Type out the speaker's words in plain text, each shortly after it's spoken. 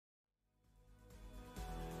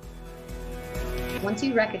Once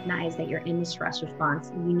you recognize that you're in the stress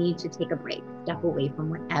response, you need to take a break, step away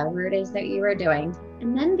from whatever it is that you are doing.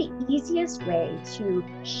 And then the easiest way to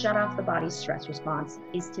shut off the body's stress response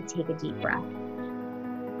is to take a deep breath.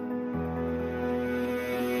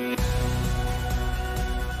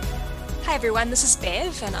 Hi everyone, this is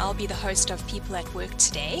Bev and I'll be the host of People at Work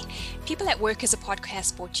today. People at Work is a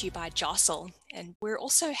podcast brought to you by Jostle, and we're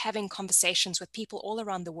also having conversations with people all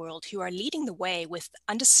around the world who are leading the way with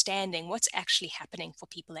understanding what's actually happening for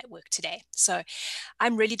people at work today. So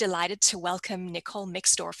I'm really delighted to welcome Nicole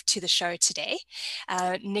Mixdorf to the show today.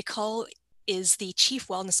 Nicole is the Chief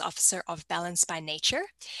Wellness Officer of Balance by Nature.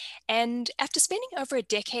 And after spending over a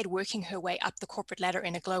decade working her way up the corporate ladder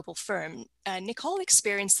in a global firm, Nicole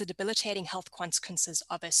experienced the debilitating health consequences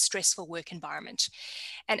of a stressful work environment.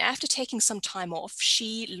 And after taking some time off,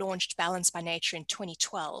 she launched Balance by Nature in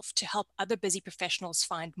 2012 to help other busy professionals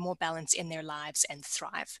find more balance in their lives and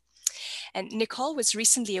thrive. And Nicole was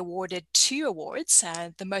recently awarded 2 awards,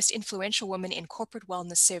 the most influential woman in corporate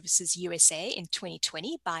wellness services USA in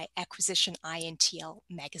 2020 by Acquisition INTL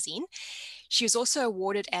magazine. She was also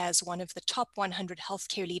awarded as one of the top 100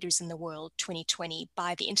 healthcare leaders in the world 2020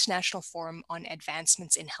 by the International Forum on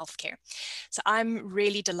Advancements in Healthcare. So I'm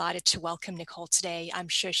really delighted to welcome Nicole today. I'm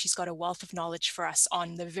sure she's got a wealth of knowledge for us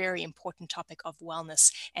on the very important topic of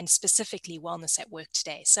wellness and specifically wellness at work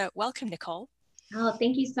today. So welcome, Nicole. Oh,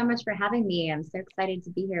 thank you so much for having me. I'm so excited to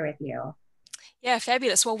be here with you. Yeah,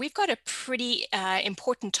 fabulous. Well, we've got a pretty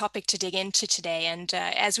important topic to dig into today. And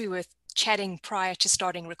as we were chatting prior to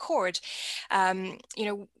starting record,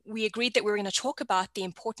 we agreed that we were going to talk about the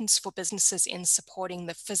importance for businesses in supporting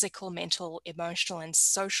the physical, mental, emotional, and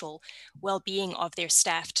social well-being of their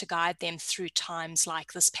staff to guide them through times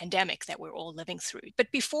like this pandemic that we're all living through.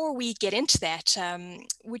 But before we get into that,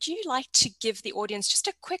 would you like to give the audience just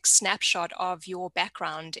a quick snapshot of your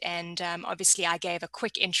background? And obviously I gave a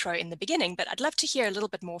quick intro in the beginning, but I'd love to hear a little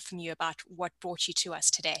bit more from you about what brought you to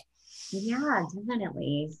us today. Yeah,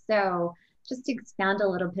 definitely. So just to expand a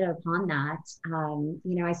little bit upon that,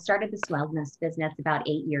 I started this wellness business about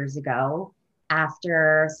 8 years ago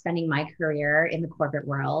after spending my career in the corporate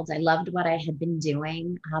world. I loved what I had been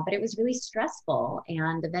doing, but it was really stressful.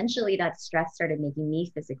 And eventually that stress started making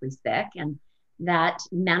me physically sick. And that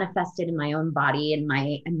manifested in my own body, in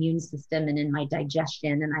my immune system, and in my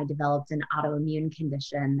digestion. And I developed an autoimmune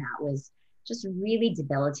condition that was just really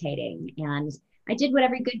debilitating. And I did what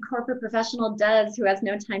every good corporate professional does who has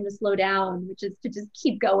no time to slow down, which is to just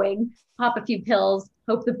keep going, pop a few pills,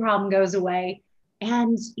 hope the problem goes away.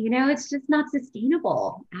 And, it's just not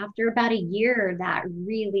sustainable. After about a year, that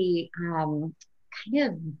really kind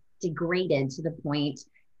of degraded to the point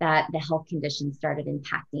that the health condition started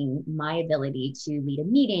impacting my ability to lead a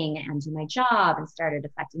meeting and do my job and started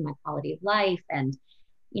affecting my quality of life. And,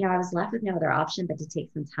 I was left with no other option but to take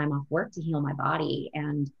some time off work to heal my body.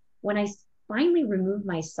 And when I finally removed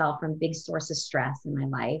myself from a big source of stress in my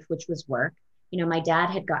life, which was work. My dad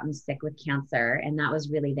had gotten sick with cancer, and that was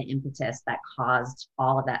really the impetus that caused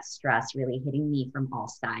all of that stress really hitting me from all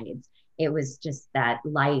sides. It was just that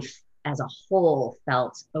life as a whole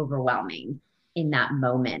felt overwhelming in that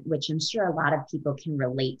moment, which I'm sure a lot of people can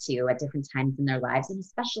relate to at different times in their lives, and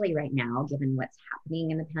especially right now, given what's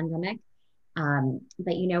happening in the pandemic.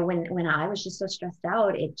 But when I was just so stressed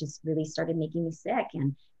out, it just really started making me sick.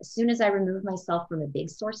 And as soon as I removed myself from a big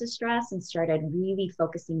source of stress and started really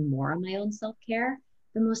focusing more on my own self-care,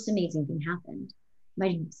 the most amazing thing happened.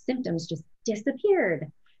 My symptoms just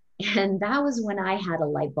disappeared. And that was when I had a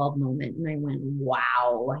light bulb moment and I went,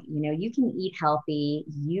 wow, you can eat healthy,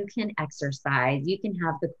 you can exercise, you can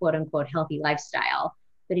have the quote unquote healthy lifestyle.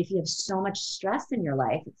 But if you have so much stress in your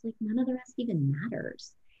life, it's like none of the rest even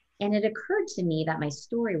matters. And it occurred to me that my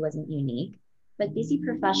story wasn't unique, but busy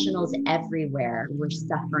professionals everywhere were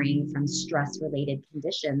suffering from stress-related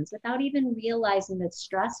conditions without even realizing that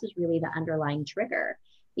stress was really the underlying trigger,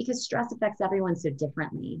 because stress affects everyone so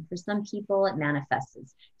differently. For some people, it manifests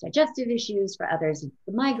as digestive issues. For others, it's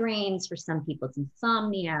the migraines. For some people, it's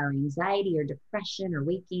insomnia or anxiety or depression or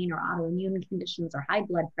weight gain or autoimmune conditions or high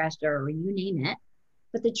blood pressure or you name it.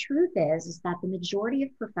 But the truth is that the majority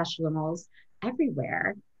of professionals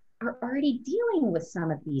everywhere are already dealing with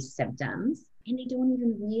some of these symptoms, and they don't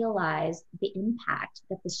even realize the impact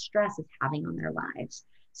that the stress is having on their lives.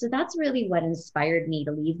 So that's really what inspired me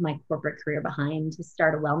to leave my corporate career behind to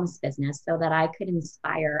start a wellness business so that I could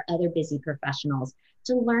inspire other busy professionals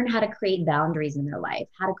to learn how to create boundaries in their life,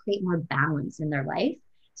 how to create more balance in their life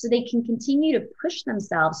so they can continue to push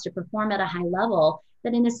themselves to perform at a high level,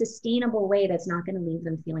 but in a sustainable way that's not going to leave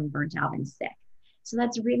them feeling burnt out and sick. So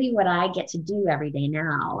that's really what I get to do every day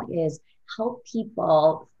now, is help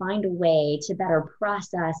people find a way to better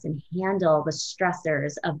process and handle the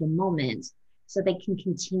stressors of the moment so they can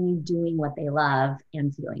continue doing what they love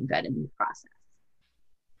and feeling good in the process.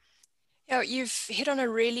 Yeah, you've hit on a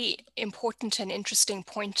really important and interesting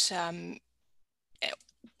point,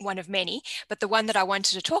 one of many, but the one that I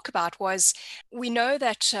wanted to talk about was, we know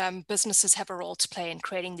that businesses have a role to play in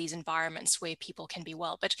creating these environments where people can be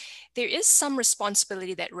well, but there is some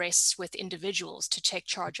responsibility that rests with individuals to take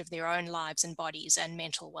charge of their own lives and bodies and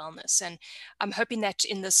mental wellness. And I'm hoping that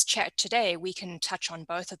in this chat today, we can touch on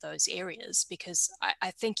both of those areas, because I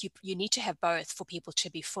think you need to have both for people to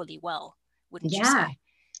be fully well, wouldn't you Yeah, say?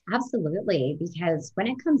 absolutely. Because when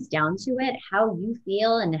it comes down to it, how you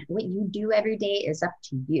feel and what you do every day is up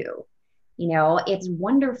to you. It's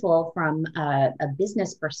wonderful from a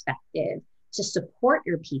business perspective to support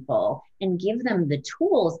your people and give them the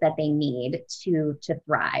tools that they need to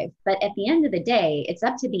thrive. But at the end of the day, it's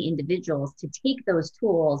up to the individuals to take those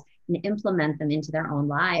tools and implement them into their own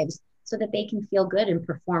lives so that they can feel good and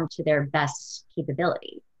perform to their best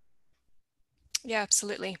capability. Yeah,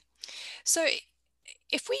 absolutely. So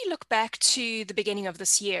if we look back to the beginning of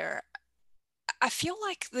this year, I feel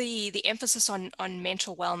like the emphasis on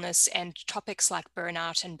mental wellness and topics like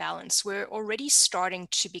burnout and balance were already starting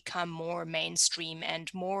to become more mainstream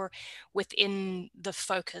and more within the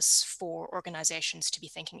focus for organizations to be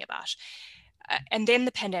thinking about. And then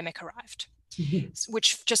the pandemic arrived,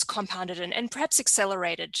 which just compounded and perhaps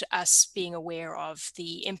accelerated us being aware of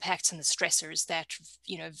the impacts and the stressors that,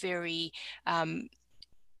 very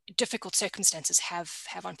difficult circumstances have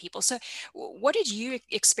on people. So what did you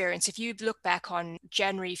experience if you look back on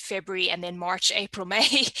January, February, and then March, April,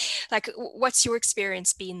 May? Like, what's your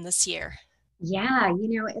experience been this year? Yeah,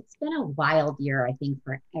 it's been a wild year, I think,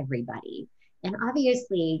 for everybody. And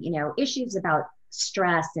obviously, issues about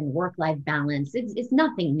stress and work-life balance, it's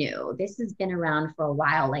nothing new. This has been around for a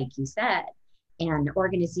while, like you said. And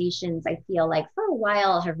organizations, I feel like for a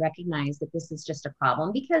while have recognized that this is just a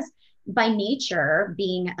problem because by nature,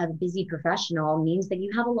 being a busy professional means that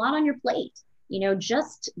you have a lot on your plate.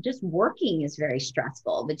 Just working is very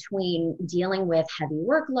stressful between dealing with heavy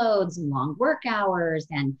workloads and long work hours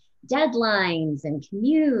and deadlines and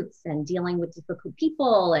commutes and dealing with difficult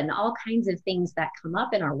people and all kinds of things that come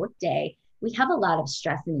up in our workday. We have a lot of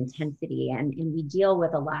stress and intensity, and we deal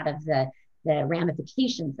with a lot of the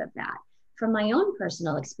ramifications of that. From my own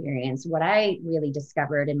personal experience, what I really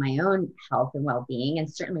discovered in my own health and well-being,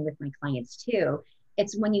 and certainly with my clients too,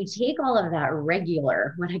 it's when you take all of that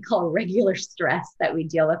regular, what I call regular stress that we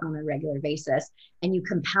deal with on a regular basis, and you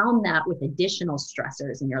compound that with additional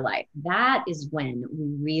stressors in your life, that is when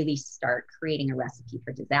we really start creating a recipe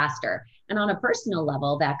for disaster. And on a personal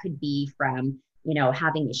level, that could be from,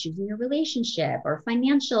 having issues in your relationship or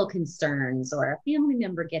financial concerns, or a family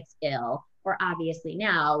member gets ill, or obviously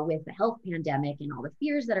now with the health pandemic and all the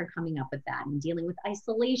fears that are coming up with that, and dealing with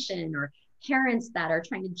isolation, or parents that are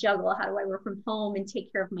trying to juggle, how do I work from home and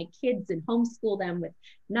take care of my kids and homeschool them with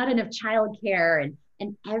not enough childcare,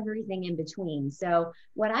 and everything in between. So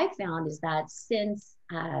what I found is that since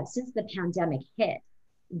the pandemic hit,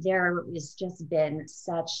 there has just been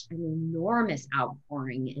such an enormous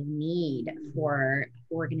outpouring and need for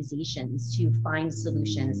organizations to find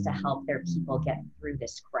solutions to help their people get through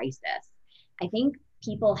this crisis. I think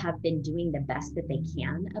people have been doing the best that they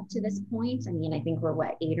can up to this point. I mean, I think we're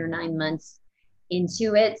 8 or 9 months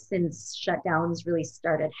into it since shutdowns really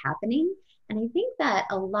started happening. And I think that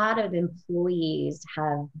a lot of employees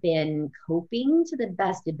have been coping to the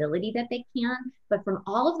best ability that they can. But from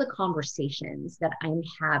all of the conversations that I'm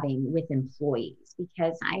having with employees,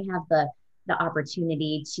 because I have the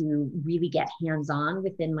opportunity to really get hands-on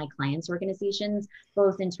within my clients' organizations,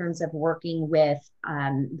 both in terms of working with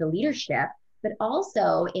the leadership, but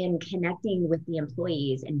also in connecting with the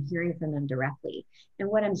employees and hearing from them directly. And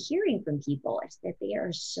what I'm hearing from people is that they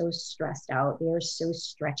are so stressed out, they are so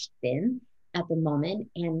stretched thin at the moment,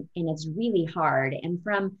 and it's really hard. And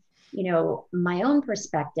from my own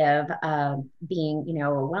perspective of being a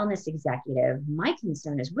wellness executive, my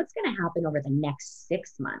concern is what's going to happen over the next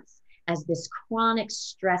 6 months as this chronic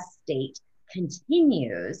stress state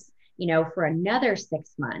continues, for another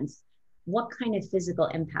 6 months. What kind of physical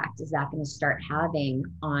impact is that going to start having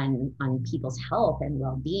on people's health and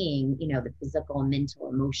well-being, the physical, mental,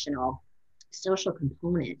 emotional, social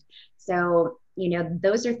component? So,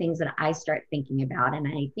 those are things that I start thinking about. And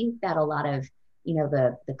I think that a lot of,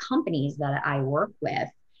 the companies that I work with,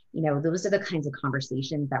 those are the kinds of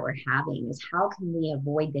conversations that we're having, is how can we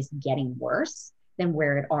avoid this getting worse than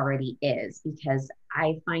where it already is? Because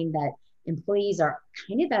I find that employees are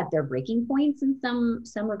kind of at their breaking points in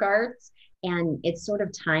some regards. And it's sort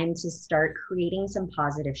of time to start creating some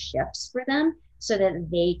positive shifts for them so that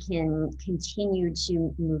they can continue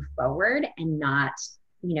to move forward and not,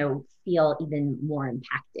 feel even more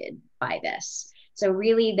impacted by this. So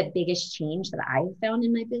really the biggest change that I've found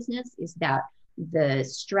in my business is that the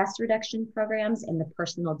stress reduction programs and the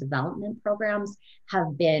personal development programs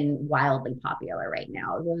have been wildly popular right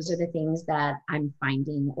now. Those are the things that I'm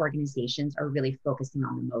finding organizations are really focusing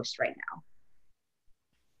on the most right now.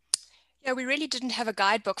 Yeah, we really didn't have a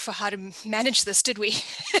guidebook for how to manage this, did we?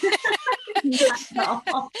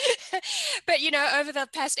 But over the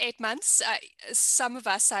past 8 months, some of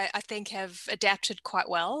us, I think, have adapted quite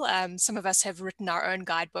well. Some of us have written our own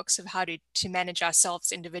guidebooks of how to manage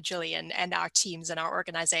ourselves individually and our teams and our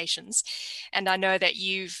organizations. And I know that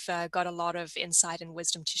you've got a lot of insight and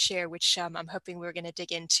wisdom to share, which I'm hoping we're going to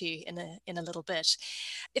dig into in a little bit.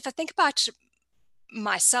 If I think about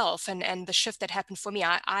myself and the shift that happened for me,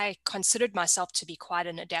 I considered myself to be quite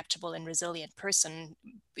an adaptable and resilient person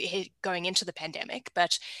going into the pandemic,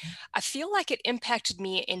 but I feel like it impacted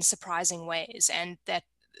me in surprising ways, and that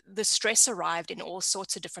the stress arrived in all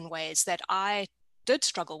sorts of different ways that I did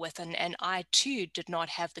struggle with, and I too did not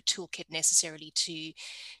have the toolkit necessarily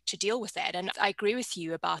to deal with that. And I agree with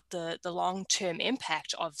you about the long-term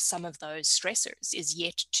impact of some of those stressors is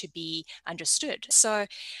yet to be understood. So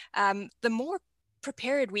the more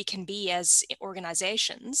prepared we can be as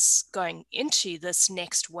organizations going into this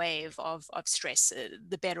next wave of stress,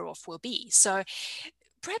 the better off we'll be. So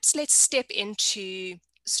perhaps let's step into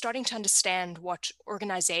starting to understand what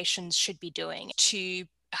organizations should be doing to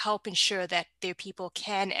help ensure that their people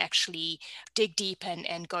can actually dig deep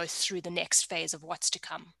and go through the next phase of what's to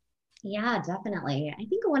come. Yeah, definitely. I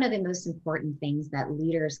think one of the most important things that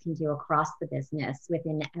leaders can do across the business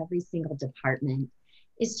within every single department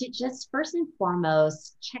is to just first and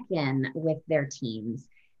foremost check in with their teams.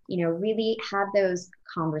 Really have those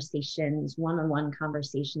conversations, one-on-one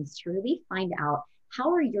conversations, to really find out,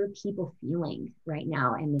 how are your people feeling right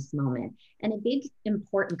now in this moment? And a big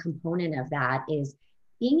important component of that is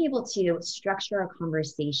being able to structure a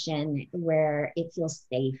conversation where it feels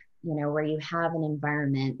safe, where you have an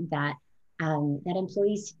environment that that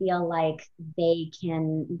employees feel like they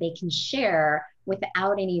can share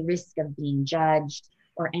without any risk of being judged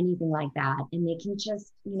or anything like that. And they can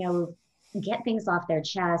just, get things off their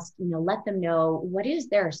chest, let them know what is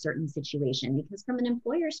their certain situation. Because from an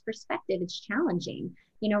employer's perspective, it's challenging.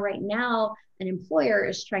 Right now, an employer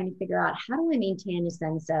is trying to figure out, how do I maintain a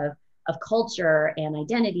sense of culture and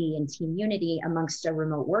identity and team unity amongst a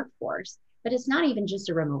remote workforce? But it's not even just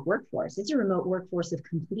a remote workforce. It's a remote workforce of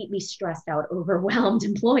completely stressed out, overwhelmed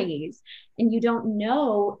employees. And you don't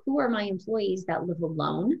know, who are my employees that live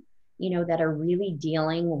alone, that are really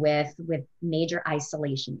dealing with major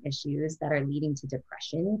isolation issues that are leading to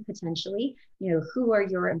depression potentially. Who are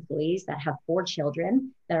your employees that have 4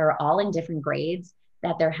 children that are all in different grades,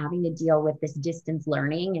 that they're having to deal with this distance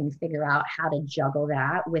learning and figure out how to juggle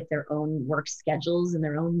that with their own work schedules and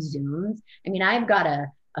their own Zooms. I mean, I've got a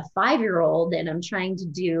 5-year-old and I'm trying to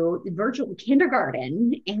do virtual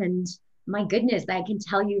kindergarten, and my goodness, I can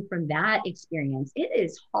tell you from that experience, it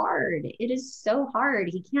is hard. It is so hard.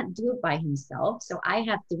 He can't do it by himself. So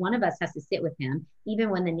one of us has to sit with him,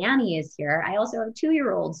 even when the nanny is here. I also have a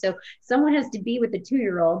 2-year-old. So someone has to be with the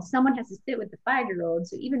 2-year-old. Someone has to sit with the 5-year-old.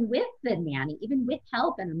 So even with the nanny, even with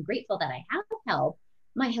help, and I'm grateful that I have help,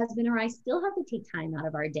 my husband or I still have to take time out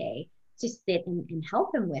of our day to sit and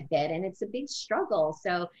help him with it. And it's a big struggle.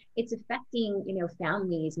 So it's affecting,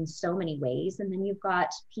 families in so many ways. And then you've got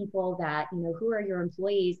people that, who are your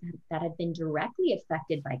employees that have been directly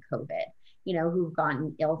affected by COVID, who've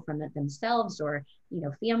gotten ill from it themselves, or,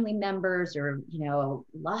 family members, or,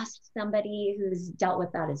 lost somebody who's dealt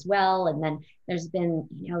with that as well. And then there's been,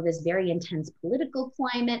 this very intense political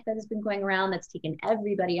climate that has been going around that's taken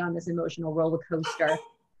everybody on this emotional roller coaster.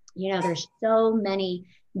 There's so many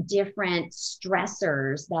different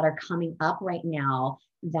stressors that are coming up right now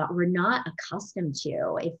that we're not accustomed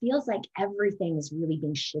to. It feels like everything is really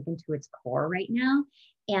being shaken to its core right now.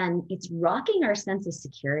 And it's rocking our sense of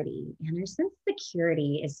security. And our sense of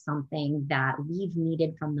security is something that we've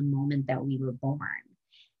needed from the moment that we were born.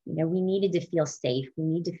 We needed to feel safe. We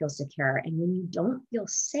need to feel secure. And when you don't feel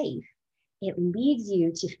safe, it leads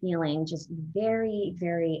you to feeling just very,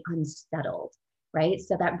 very unsettled. Right?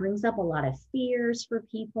 So that brings up a lot of fears for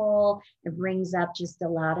people. It brings up just a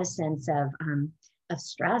lot of sense of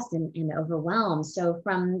stress and overwhelm. So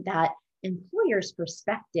from that employer's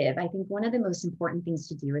perspective, I think one of the most important things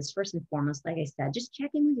to do is, first and foremost, like I said, just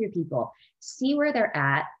check in with your people, see where they're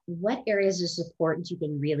at, what areas of support do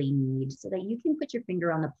they really need, so that you can put your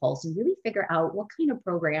finger on the pulse and really figure out what kind of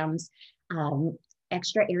programs,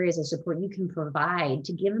 extra areas of support you can provide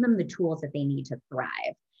to give them the tools that they need to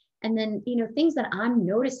thrive. And then, things that I'm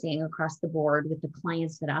noticing across the board with the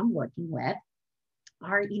clients that I'm working with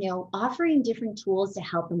are, offering different tools to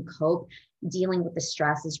help them cope. Dealing with the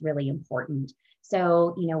stress is really important.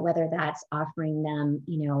 So, whether that's offering them,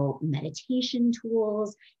 meditation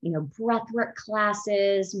tools, breathwork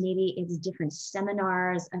classes, maybe it's different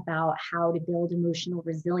seminars about how to build emotional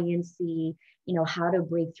resiliency, how to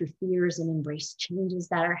break through fears and embrace changes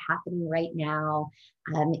that are happening right now.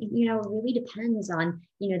 It really depends on,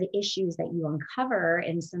 the issues that you uncover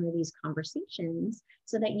in some of these conversations,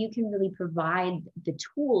 so that you can really provide the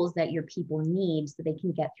tools that your people need so they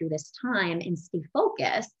can get through this time and stay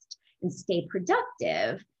focused and stay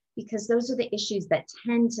productive, because those are the issues that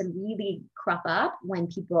tend to really crop up when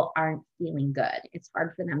people aren't feeling good. It's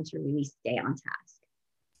hard for them to really stay on task.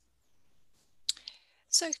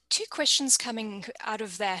 So 2 questions coming out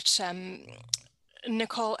of that,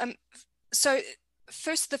 Nicole. So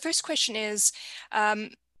the first question is,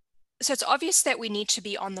 so it's obvious that we need to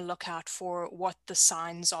be on the lookout for what the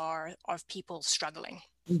signs are of people struggling.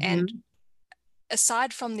 Mm-hmm. And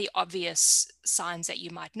aside from the obvious signs that you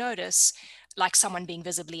might notice, like someone being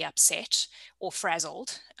visibly upset or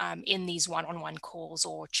frazzled in these one-on-one calls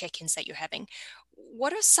or check-ins that you're having,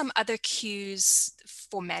 what are some other cues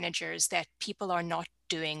for managers that people are not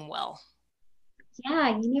doing well?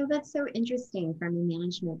 Yeah, that's so interesting from a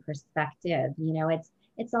management perspective.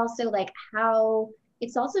 It's also like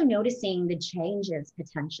it's also noticing the changes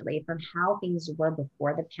potentially from how things were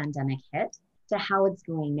before the pandemic hit to how it's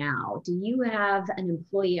going now. Do you have an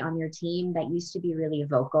employee on your team that used to be really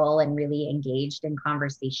vocal and really engaged in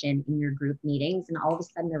conversation in your group meetings, and all of a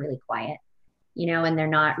sudden they're really quiet, and they're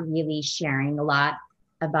not really sharing a lot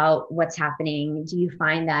about what's happening? Do you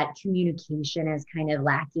find that communication is kind of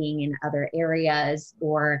lacking in other areas,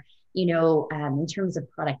 or, in terms of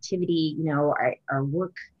productivity, our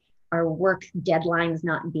work deadlines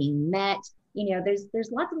not being met?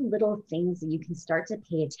 There's lots of little things that you can start to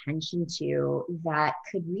pay attention to that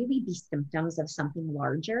could really be symptoms of something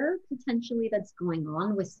larger potentially that's going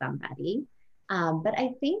on with somebody. But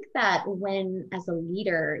I think that when, as a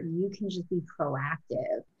leader, you can just be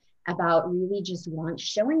proactive about really just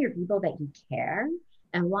showing your people that you care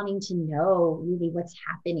and wanting to know really what's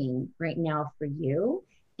happening right now for you,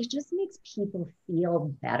 it just makes people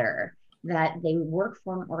feel better that they work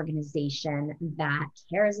for an organization that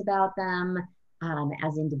cares about them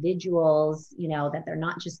as individuals, that they're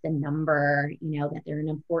not just a number, that they're an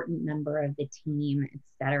important member of the team, et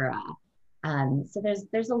cetera. So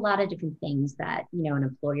there's a lot of different things that, an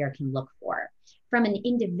employer can look for. From an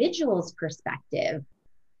individual's perspective,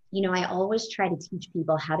 I always try to teach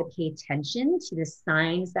people how to pay attention to the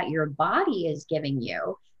signs that your body is giving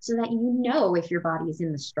you, so that if your body is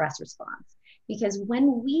in the stress response. Because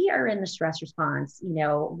when we are in the stress response,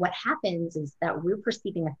 what happens is that we're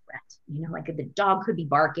perceiving a threat, like the dog could be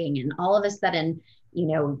barking, and all of a sudden,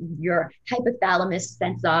 your hypothalamus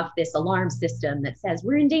sends off this alarm system that says,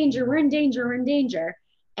 we're in danger, we're in danger, we're in danger.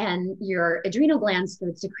 And your adrenal glands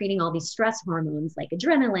start secreting all these stress hormones like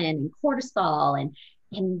adrenaline and cortisol.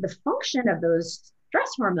 And the function of those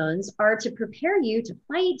stress hormones are to prepare you to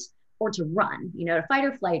fight or to run, to fight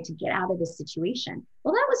or flight, to get out of this situation.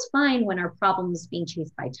 Well, that was fine when our problem was being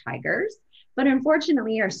chased by tigers. But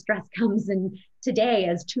unfortunately, our stress comes in today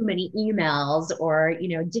as too many emails or,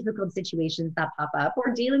 difficult situations that pop up,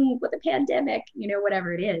 or dealing with a pandemic,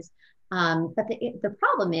 whatever it is. But the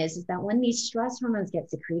problem is that when these stress hormones get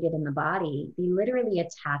secreted in the body, they literally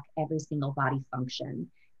attack every single body function,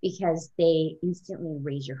 because they instantly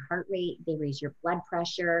raise your heart rate, they raise your blood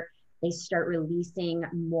pressure, they start releasing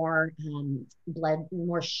more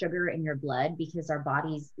more sugar in your blood, because our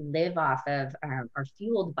bodies live off of, are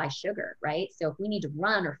fueled by sugar, right? So if we need to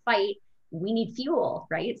run or fight, we need fuel,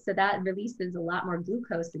 right? So that releases a lot more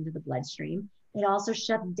glucose into the bloodstream. It also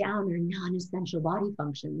shuts down your non-essential body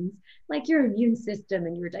functions, like your immune system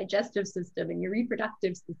and your digestive system and your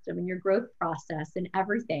reproductive system and your growth process and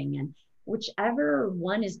everything. And whichever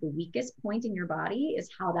one is the weakest point in your body is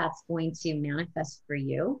how that's going to manifest for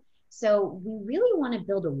you. So we really want to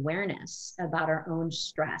build awareness about our own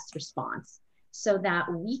stress response, so that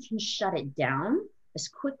we can shut it down as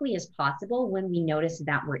quickly as possible when we notice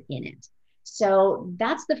that we're in it. So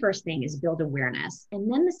that's the first thing, is build awareness. And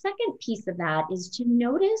then the second piece of that is to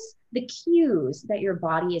notice the cues that your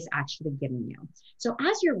body is actually giving you. So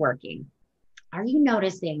as you're working, are you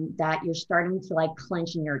noticing that you're starting to like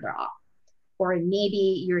clench in your jaw? Or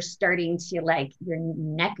maybe you're starting to like your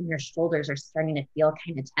neck and your shoulders are starting to feel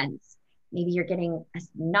kind of tense. Maybe you're getting a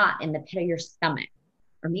knot in the pit of your stomach.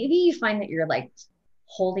 Or maybe you find that you're like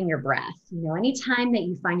holding your breath. You know, anytime that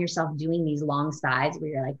you find yourself doing these long sighs where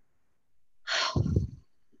you're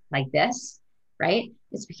like this, right?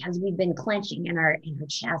 It's because we've been clenching in our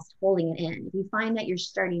chest, holding it in. If you find that you're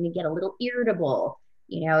starting to get a little irritable,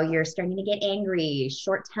 you know, you're starting to get angry,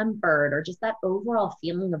 short-tempered, or just that overall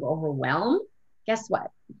feeling of overwhelm, guess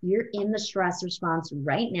what? You're in the stress response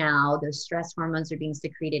right now. Those stress hormones are being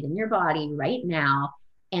secreted in your body right now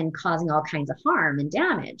and causing all kinds of harm and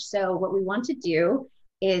damage. So what we want to do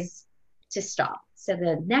is to stop. So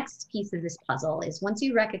the next piece of this puzzle is once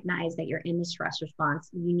you recognize that you're in the stress response,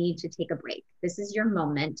 you need to take a break. This is your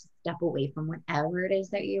moment to step away from whatever it is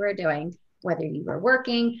that you are doing, whether you were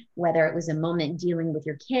working, whether it was a moment dealing with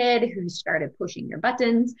your kid who started pushing your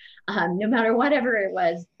buttons, no matter whatever it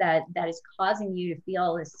was that is causing you to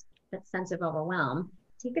feel that sense of overwhelm,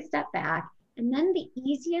 take a step back. And then the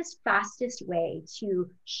easiest, fastest way to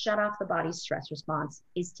shut off the body's stress response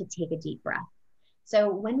is to take a deep breath. So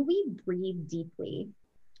when we breathe deeply,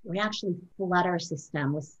 we actually flood our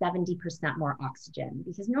system with 70% more oxygen,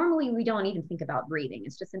 because normally we don't even think about breathing.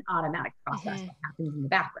 It's just an automatic process that happens in the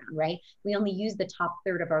background, right? We only use the top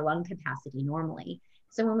third of our lung capacity normally.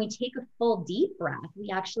 So when we take a full deep breath, we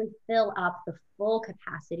actually fill up the full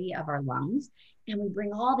capacity of our lungs, and we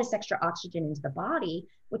bring all this extra oxygen into the body,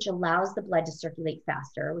 which allows the blood to circulate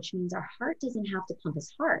faster, which means our heart doesn't have to pump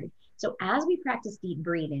as hard. So as we practice deep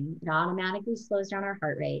breathing, it automatically slows down our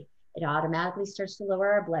heart rate. It automatically starts to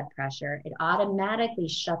lower our blood pressure. It automatically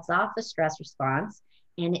shuts off the stress response,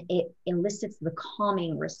 and it elicits the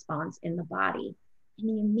calming response in the body. And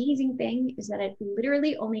the amazing thing is that it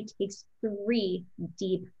literally only takes 3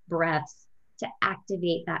 deep breaths to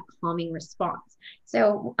activate that calming response.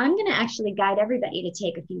 So I'm going to actually guide everybody to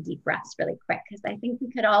take a few deep breaths really quick, because I think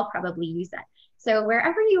we could all probably use it. So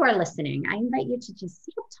wherever you are listening, I invite you to just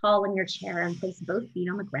sit up tall in your chair and place both feet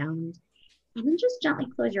on the ground. And then just gently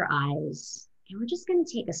close your eyes. And we're just going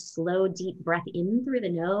to take a slow, deep breath in through the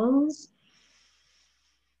nose,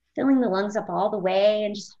 filling the lungs up all the way,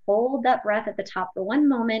 and just hold that breath at the top for one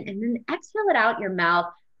moment, and then exhale it out your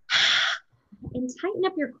mouth and tighten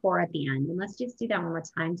up your core at the end. And let's just do that one more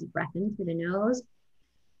time. Deep breath in through the nose,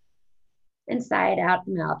 inside out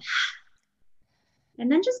the mouth.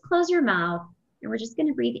 And then just close your mouth, and we're just going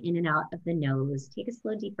to breathe in and out of the nose. Take a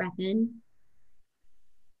slow, deep breath in.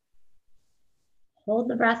 Hold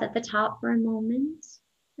the breath at the top for a moment,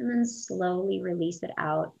 and then slowly release it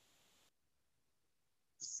out.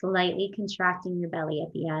 Slightly contracting your belly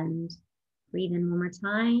at the end. Breathe in one more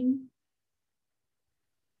time.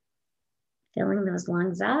 Filling those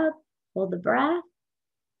lungs up. Hold the breath.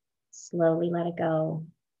 Slowly let it go.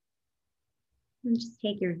 And just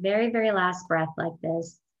take your very, very last breath like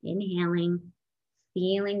this. Inhaling,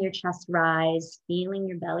 feeling your chest rise, feeling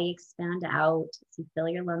your belly expand out as you fill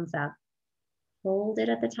your lungs up. Hold it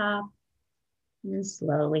at the top, and then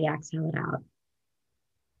slowly exhale it out.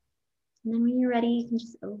 And then when you're ready, you can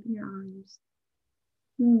just open your arms.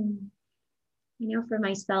 You know, for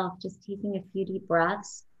myself, just taking a few deep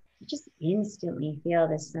breaths, I just instantly feel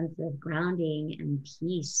this sense of grounding and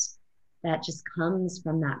peace that just comes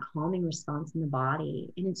from that calming response in the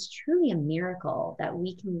body. And it's truly a miracle that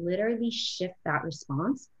we can literally shift that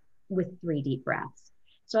response with 3 deep breaths.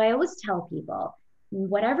 So I always tell people,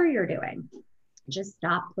 whatever you're doing, just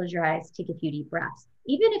stop, close your eyes, take a few deep breaths.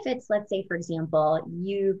 Even if it's, let's say, for example,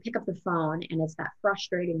 you pick up the phone and it's that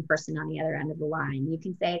frustrating person on the other end of the line. You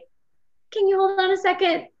can say, can you hold on a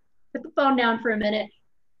second? Put the phone down for a minute,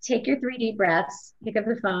 take your 3 deep breaths, pick up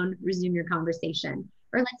the phone, resume your conversation.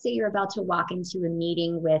 Or let's say you're about to walk into a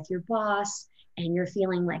meeting with your boss and you're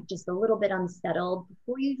feeling like just a little bit unsettled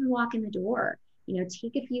before you even walk in the door. You know,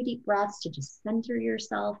 take a few deep breaths to just center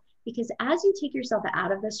yourself, because as you take yourself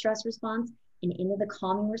out of the stress response and into the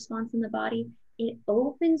calming response in the body, it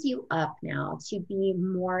opens you up now to be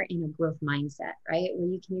more in a growth mindset, right? Where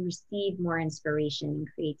you can receive more inspiration and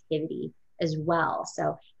creativity as well.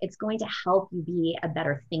 So it's going to help you be a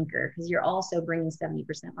better thinker, because you're also bringing 70%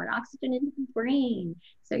 more oxygen into the brain.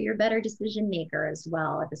 So you're a better decision maker as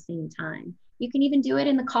well at the same time. You can even do it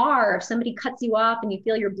in the car. If somebody cuts you off and you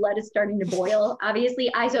feel your blood is starting to boil,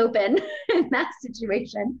 obviously eyes open in that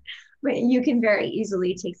situation. But you can very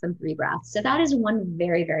easily take some 3 breaths. So that is one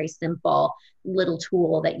very, very simple little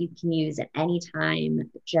tool that you can use at any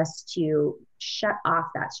time just to shut off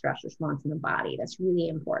that stress response in the body. That's really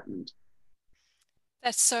important.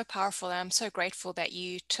 That's so powerful. And I'm so grateful that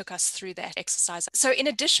you took us through that exercise. So, in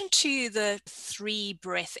addition to the three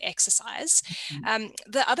breath exercise,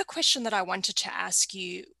 the other question that I wanted to ask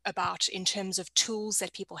you about in terms of tools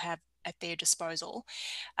that people have at their disposal,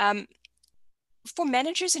 um, for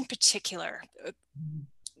managers in particular,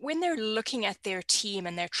 when they're looking at their team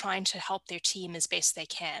and they're trying to help their team as best they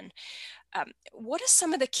can, what are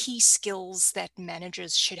some of the key skills that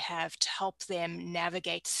managers should have to help them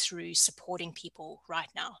navigate through supporting people right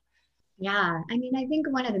now? Yeah, I mean, I think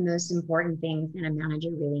one of the most important things that a manager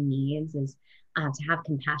really needs is to have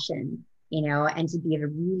compassion, and to be a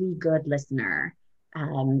really good listener,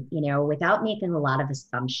 without making a lot of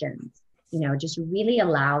assumptions, just really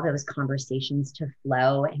allow those conversations to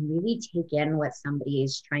flow and really take in what somebody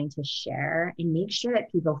is trying to share and make sure that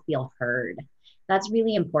people feel heard. That's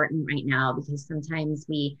really important right now because sometimes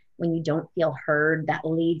when you don't feel heard, that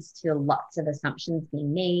leads to lots of assumptions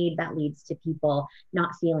being made, that leads to people not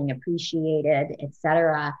feeling appreciated,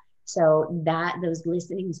 etc. So that those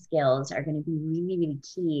listening skills are going to be really, really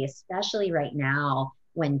key, especially right now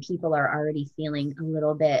when people are already feeling a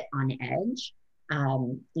little bit on edge.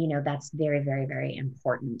 That's very, very, very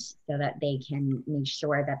important so that they can make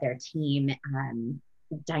sure that their team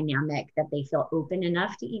dynamic, that they feel open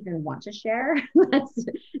enough to even want to share.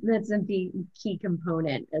 that's a big key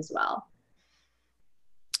component as well.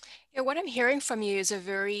 Yeah, what I'm hearing from you is a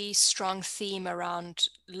very strong theme around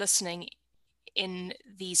listening in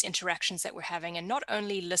these interactions that we're having, and not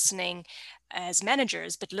only listening as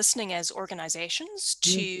managers, but listening as organizations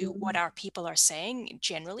to what Mm-hmm. our people are saying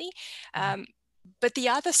generally. Um, but the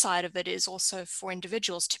other side of it is also for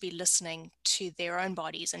individuals to be listening to their own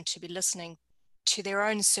bodies and to be listening to their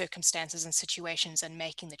own circumstances and situations and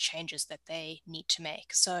making the changes that they need to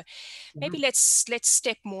make. So Yeah. maybe let's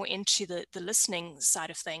step more into the listening side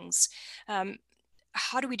of things. Um,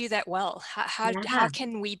 how do we do that well? How Yeah.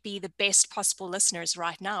 can we be the best possible listeners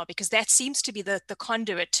right now? Because that seems to be the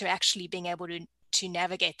conduit to actually being able to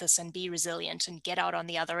navigate this and be resilient and get out on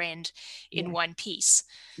the other end in Yeah. one piece.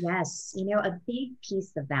 Yes. A big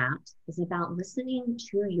piece of that is about listening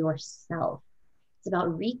to yourself. It's about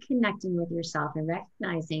reconnecting with yourself and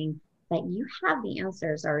recognizing that you have the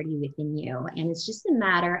answers already within you. And it's just a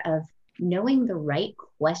matter of knowing the right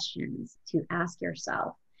questions to ask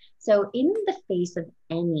yourself. So, in the face of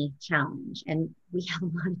any challenge, and we have a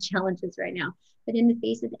lot of challenges right now, but in the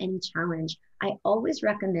face of any challenge, I always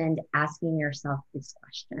recommend asking yourself this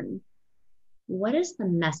question: what is the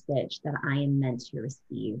message that I am meant to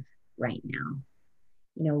receive right now?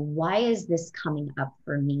 Why is this coming up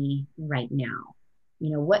for me right now?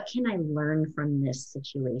 What can I learn from this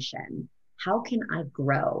situation? How can I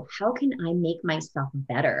grow? How can I make myself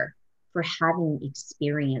better for having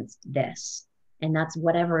experienced this? And that's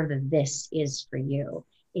whatever the this is for you.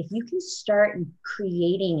 If you can start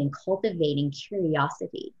creating and cultivating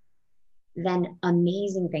curiosity, then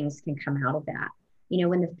amazing things can come out of that.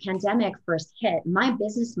 When the pandemic first hit, my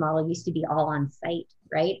business model used to be all on site,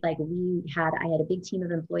 right? Like I had a big team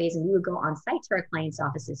of employees and we would go on site to our clients'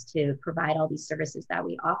 offices to provide all these services that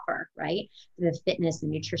we offer, right? The fitness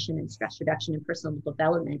and nutrition and stress reduction and personal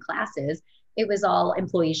development classes. It was all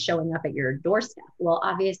employees showing up at your doorstep. Well,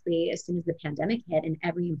 obviously, as soon as the pandemic hit and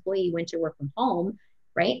every employee went to work from home,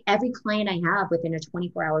 right? Every client I have within a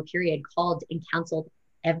 24-hour period called and canceled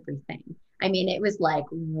everything. I mean, it was like,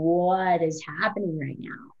 what is happening right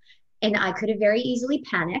now? And I could have very easily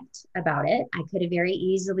panicked about it. I could have very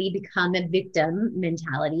easily become a victim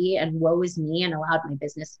mentality and woe is me and allowed my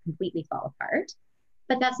business to completely fall apart.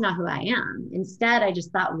 But that's not who I am. Instead, I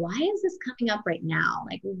just thought, why is this coming up right now?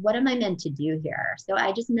 Like, what am I meant to do here? So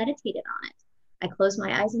I just meditated on it. I closed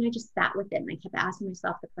my eyes and I just sat with it. And I kept asking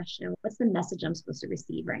myself the question: what's the message I'm supposed to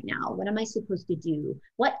receive right now? What am I supposed to do?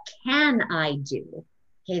 What can I do?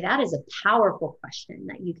 Okay, that is a powerful question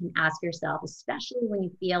that you can ask yourself, especially when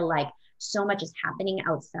you feel like so much is happening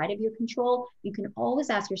outside of your control. You can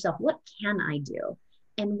always ask yourself, what can I do?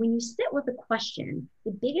 And when you sit with a question,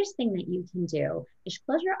 the biggest thing that you can do is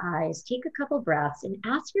close your eyes, take a couple breaths, and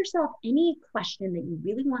ask yourself any question that you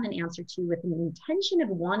really want an answer to with an intention of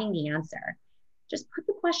wanting the answer. Just put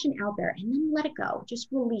the question out there and then let it go. Just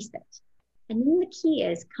release it. And then the key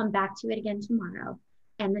is come back to it again tomorrow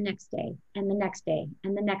and the next day and the next day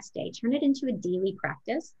and the next day. Turn it into a daily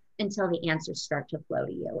practice until the answers start to flow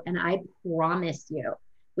to you. And I promise you,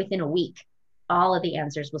 within a week, all of the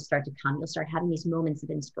answers will start to come. You'll start having these moments of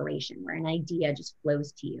inspiration where an idea just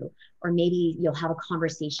flows to you. Or maybe you'll have a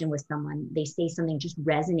conversation with someone, they say something just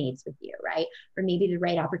resonates with you, right? Or maybe the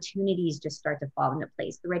right opportunities just start to fall into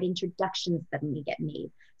place. The right introductions suddenly get made.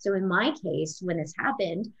 So in my case, when this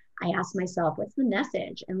happened, I asked myself, what's the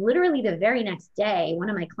message? And literally the very next day, one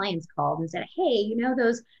of my clients called and said, hey, you know,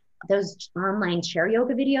 those online chair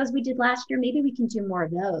yoga videos we did last year, maybe we can do more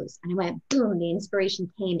of those. And I went, boom, the inspiration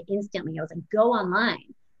came instantly. I was like, go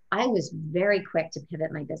online. I was very quick to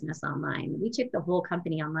pivot my business online. We took the whole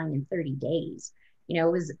company online in 30 days. You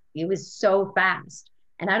know, it was so fast.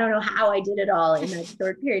 And I don't know how I did it all in that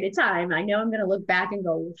short period of time. I know I'm going to look back and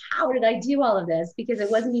go, how did I do all of this? Because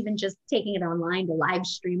it wasn't even just taking it online to live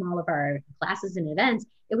stream all of our classes and events.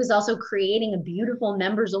 It was also creating a beautiful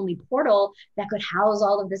members only portal that could house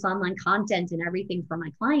all of this online content and everything for my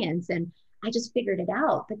clients. And I just figured it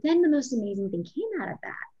out. But then the most amazing thing came out of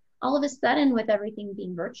that. All of a sudden, with everything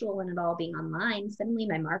being virtual and it all being online, suddenly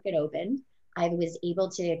my market opened. I was able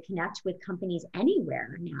to connect with companies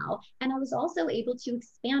anywhere now. And I was also able to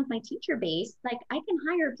expand my teacher base. Like I can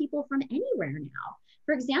hire people from anywhere now.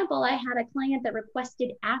 For example, I had a client that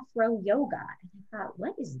requested Afro yoga. And I thought,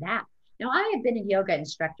 what is that? Now, I have been a yoga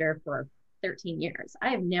instructor for 13 years. I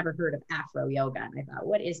have never heard of Afro yoga. And I thought,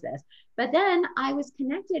 what is this? But then I was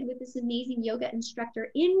connected with this amazing yoga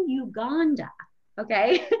instructor in Uganda.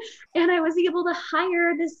 Okay. And I was able to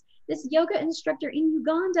hire this yoga instructor in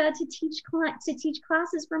Uganda to teach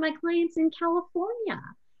classes for my clients in California.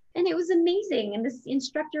 And it was amazing. And this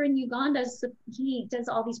instructor in Uganda, he does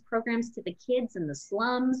all these programs to the kids in the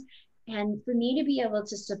slums. And for me to be able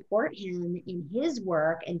to support him in his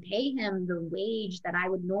work and pay him the wage that I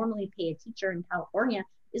would normally pay a teacher in California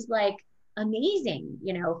is like amazing,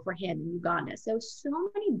 you know, for him in Uganda. So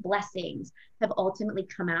many blessings have ultimately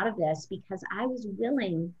come out of this because I was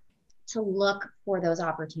willing to look for those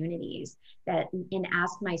opportunities and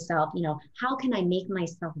ask myself, you know, how can I make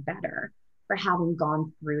myself better for having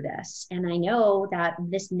gone through this? And I know that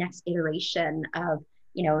this next iteration of,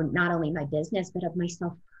 you know, not only my business, but of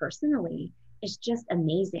myself personally is just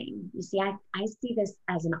amazing. You see, I see this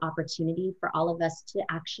as an opportunity for all of us to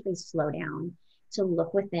actually slow down, to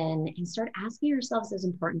look within and start asking yourselves those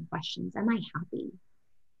important questions. Am I happy?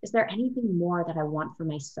 Is there anything more that I want for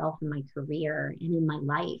myself in my career and in my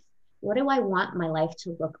life? What do I want my life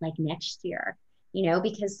to look like next year? You know,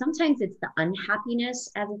 because sometimes it's the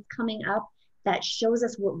unhappiness as it's coming up that shows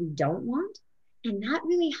us what we don't want. And that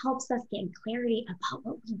really helps us get clarity about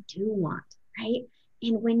what we do want, right?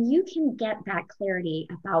 And when you can get that clarity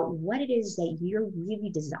about what it is that you really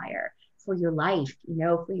desire for your life, you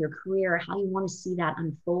know, for your career, how you want to see that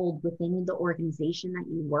unfold within the organization that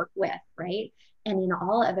you work with, right? And in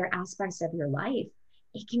all other aspects of your life,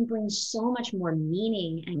 it can bring so much more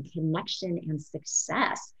meaning and connection and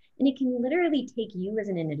success. And it can literally take you as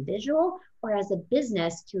an individual or as a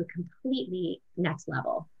business to a completely next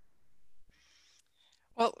level.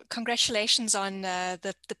 Well, congratulations on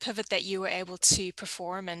the pivot that you were able to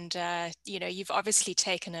perform, and you know, you've obviously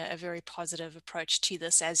taken a very positive approach to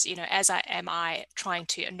this, as you know, as I trying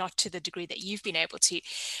to, not to the degree that you've been able to.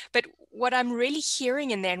 But what I'm really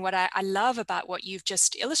hearing in there, and what I love about what you've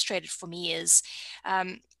just illustrated for me, is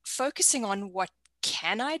focusing on what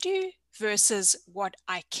can I do versus what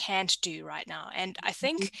I can't do right now. And I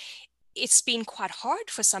think it's been quite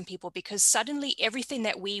hard for some people because suddenly everything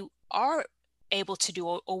that we are able to do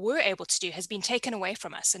or were able to do has been taken away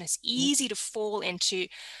from us, and it's easy to fall into,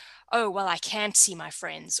 oh, well, I can't see my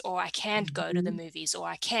friends, or I can't go to the movies, or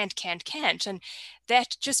I can't, and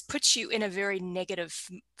that just puts you in a very negative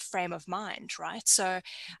frame of mind, right? So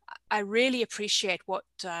I really appreciate what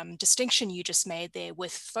distinction you just made there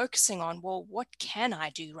with focusing on, well, what can I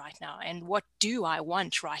do right now, and what do I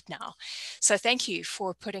want right now? So thank you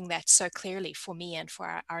for putting that so clearly for me and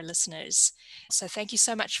for our listeners. So thank you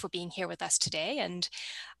so much for being here with us today, and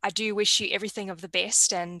I do wish you everything of the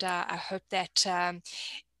best, and I hope that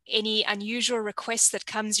any unusual requests that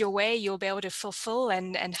comes your way, you'll be able to fulfill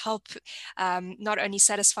and help not only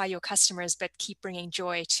satisfy your customers, but keep bringing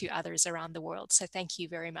joy to others around the world. So thank you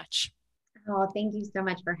very much. Oh, thank you so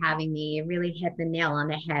much for having me. You really hit the nail on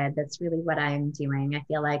the head. That's really what I'm doing. I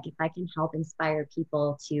feel like if I can help inspire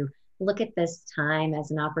people to look at this time as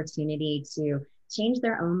an opportunity to change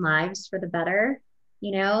their own lives for the better,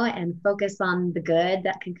 you know, and focus on the good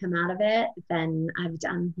that can come out of it, then I've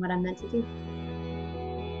done what I'm meant to do.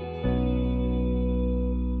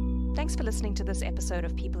 Thanks for listening to this episode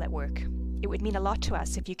of People at Work. It would mean a lot to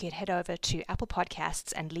us if you could head over to Apple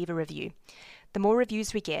Podcasts and leave a review. The more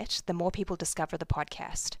reviews we get, the more people discover the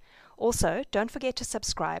podcast. Also, don't forget to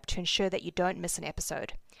subscribe to ensure that you don't miss an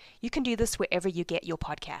episode. You can do this wherever you get your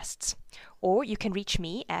podcasts, or you can reach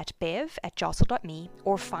me at bev@jostle.me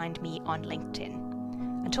or find me on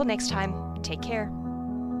LinkedIn. Until next time, take care.